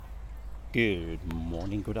Good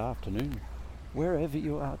morning, good afternoon, wherever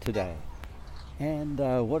you are today. And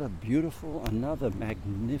what a beautiful, another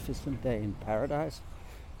magnificent day in paradise.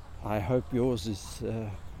 I hope yours is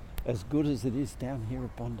as good as it is down here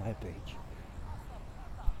at Bondi Beach.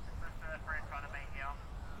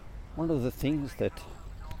 One of the things that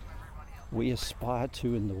we aspire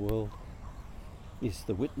to in the world is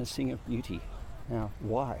the witnessing of beauty. Now,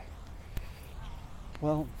 why?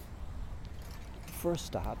 Well, for a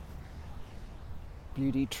start,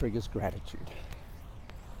 beauty triggers gratitude.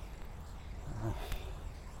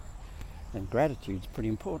 And gratitude's pretty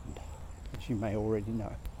important, as you may already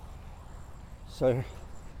know. So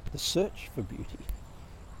the search for beauty,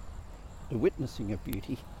 the witnessing of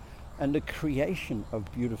beauty, and the creation of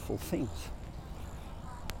beautiful things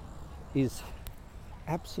is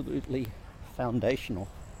absolutely foundational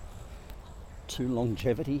to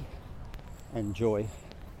longevity and joy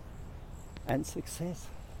and success.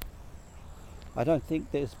 I don't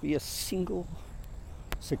think there's be a single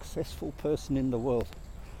successful person in the world,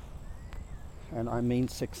 and I mean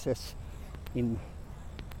success in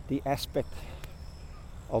the aspect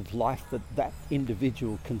of life that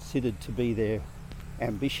individual considered to be their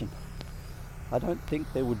ambition. I don't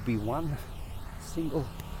think there would be one single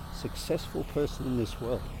successful person in this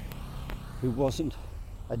world who wasn't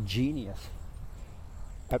a genius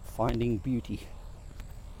at finding beauty.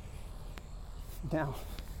 Now,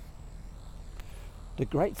 the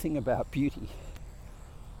great thing about beauty,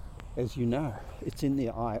 as you know, it's in the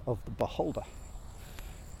eye of the beholder.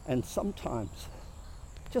 And sometimes,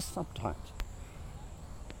 just sometimes,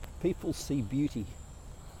 people see beauty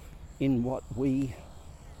in what we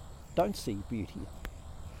don't see beauty in.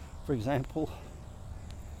 For example,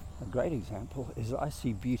 a great example is I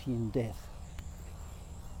see beauty in death.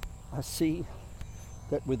 I see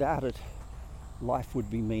that without it, life would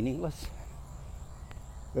be meaningless,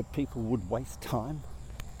 that people would waste time.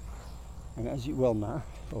 And as you well know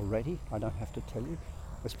already, I don't have to tell you,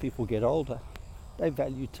 as people get older, they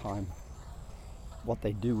value time, what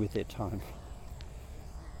they do with their time.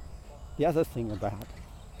 The other thing about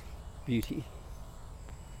beauty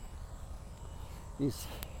is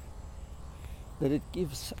that it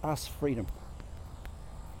gives us freedom.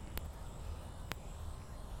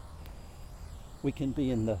 We can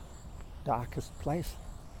be in the darkest place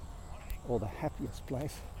or the happiest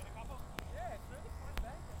place.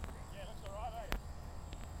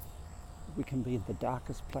 We can be in the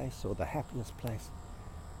darkest place or the happiest place.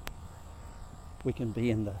 We can be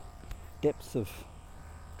in the depths of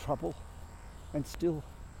trouble and still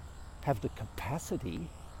have the capacity,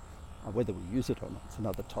 whether we use it or not, it's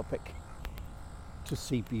another topic, to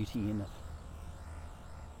see beauty in it.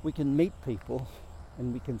 We can meet people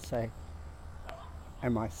and we can say,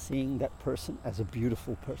 am I seeing that person as a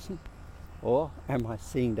beautiful person? Or am I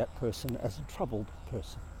seeing that person as a troubled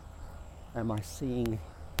person? Am I seeing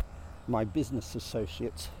my business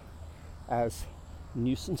associates as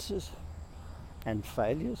nuisances and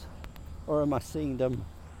failures? Or am I seeing them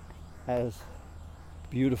as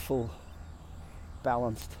beautiful,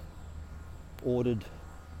 balanced, ordered,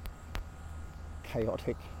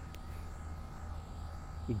 chaotic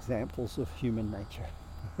examples of human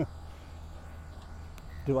nature?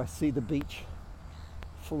 Do I see the beach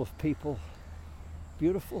full of people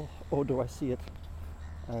beautiful, or do I see it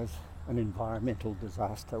as an environmental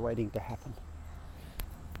disaster waiting to happen?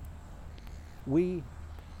 We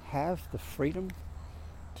have the freedom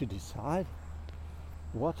to decide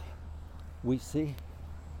what we see.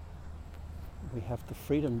 We have the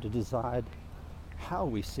freedom to decide how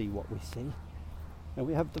we see what we see. And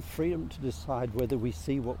we have the freedom to decide whether we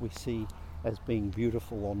see what we see as being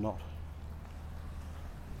beautiful or not.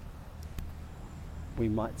 We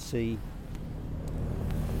might see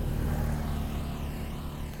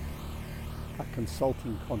a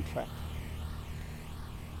consulting contract.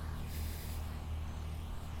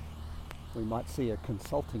 We might see a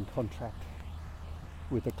consulting contract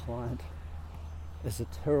with a client as a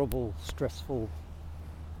terrible, stressful,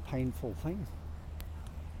 painful thing,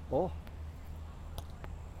 or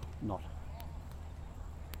not.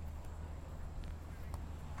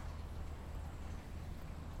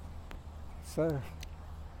 So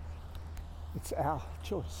it's our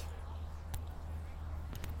choice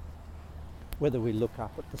whether we look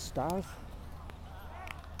up at the stars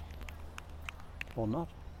or not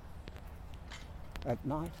at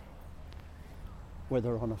night,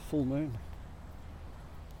 whether on a full moon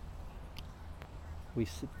we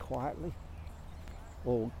sit quietly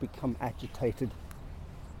or become agitated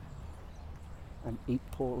and eat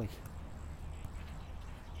poorly.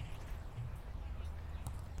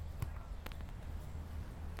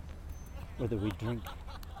 Whether we drink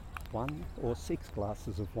 1 or 6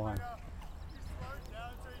 glasses of wine.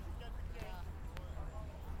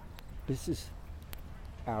 This is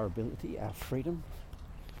our ability, our freedom,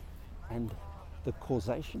 and the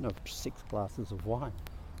causation of 6 glasses of wine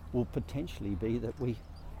will potentially be that we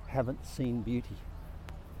haven't seen beauty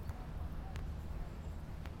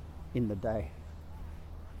in the day,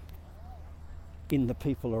 in the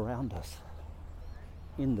people around us,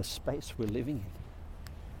 in the space we're living in.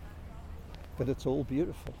 But it's all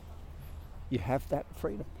beautiful. You have that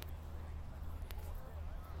freedom.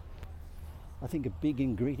 I think a big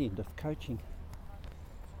ingredient of coaching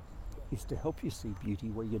is to help you see beauty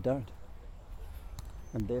where you don't,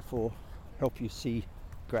 and therefore help you see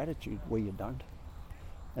gratitude where you don't,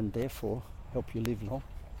 and therefore help you live long,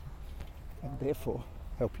 and therefore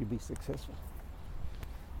help you be successful.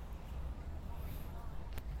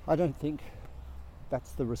 I don't think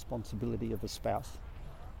that's the responsibility of a spouse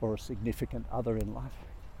or a significant other in life.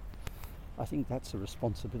 I think that's a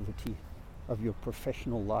responsibility of your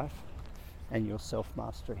professional life and your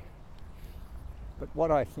self-mastery. But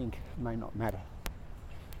what I think may not matter.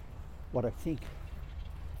 What I think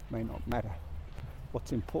may not matter.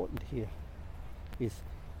 What's important here is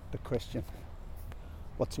the question,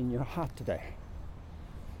 what's in your heart today?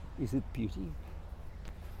 Is it beauty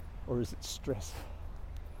or is it stress?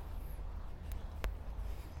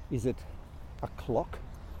 Is it a clock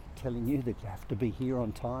telling you that you have to be here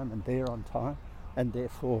on time and there on time, and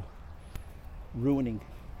therefore ruining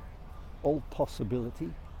all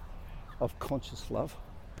possibility of conscious love,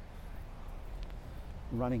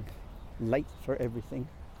 running late for everything,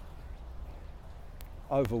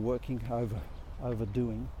 overworking,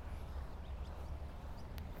 overdoing?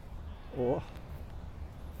 Or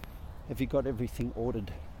have you got everything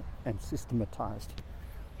ordered and systematized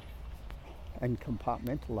and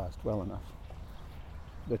compartmentalized well enough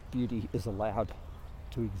that beauty is allowed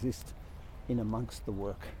to exist in amongst the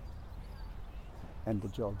work and the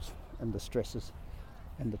jobs and the stresses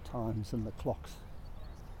and the times and the clocks?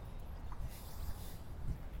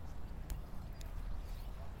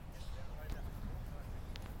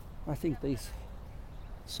 I think these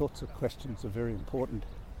sorts of questions are very important.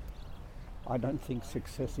 I don't think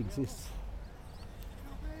success exists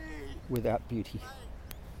without beauty.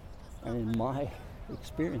 And in my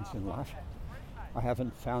experience in life, I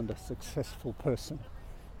haven't found a successful person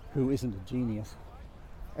who isn't a genius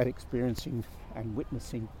at experiencing and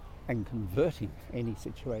witnessing and converting any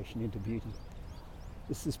situation into beauty.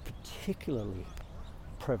 This is particularly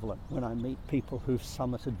prevalent when I meet people who've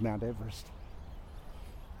summited Mount Everest.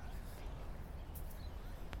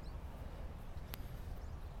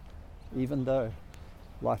 Even though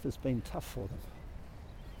life has been tough for them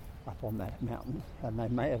up on that mountain, and they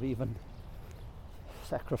may have even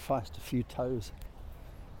sacrificed a few toes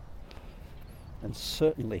and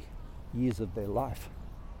certainly years of their life,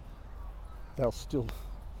 they'll still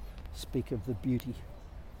speak of the beauty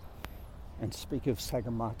and speak of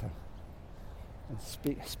Sagarmatha and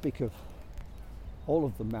speak of all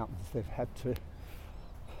of the mountains they've had to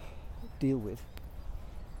deal with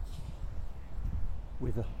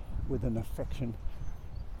an affection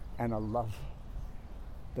and a love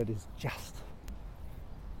that is just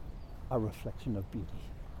a reflection of beauty.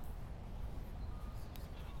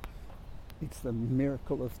 It's the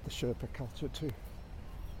miracle of the Sherpa culture too.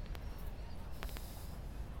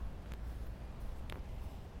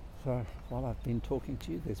 So while I've been talking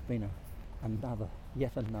to you, there's been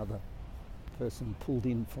yet another person pulled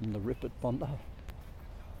in from the rip at Bondi.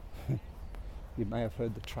 You may have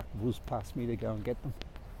heard the truck whiz past me to go and get them.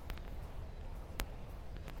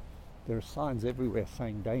 There are signs everywhere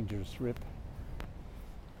saying dangerous rip,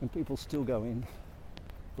 and people still go in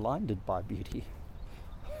blinded by beauty.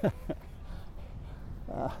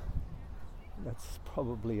 That's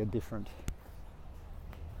probably a different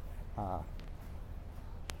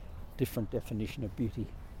definition of beauty.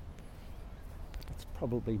 It's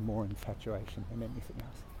probably more infatuation than anything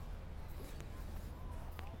else.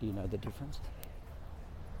 Do you know the difference?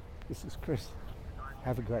 This is Chris.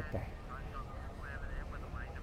 Have a great day.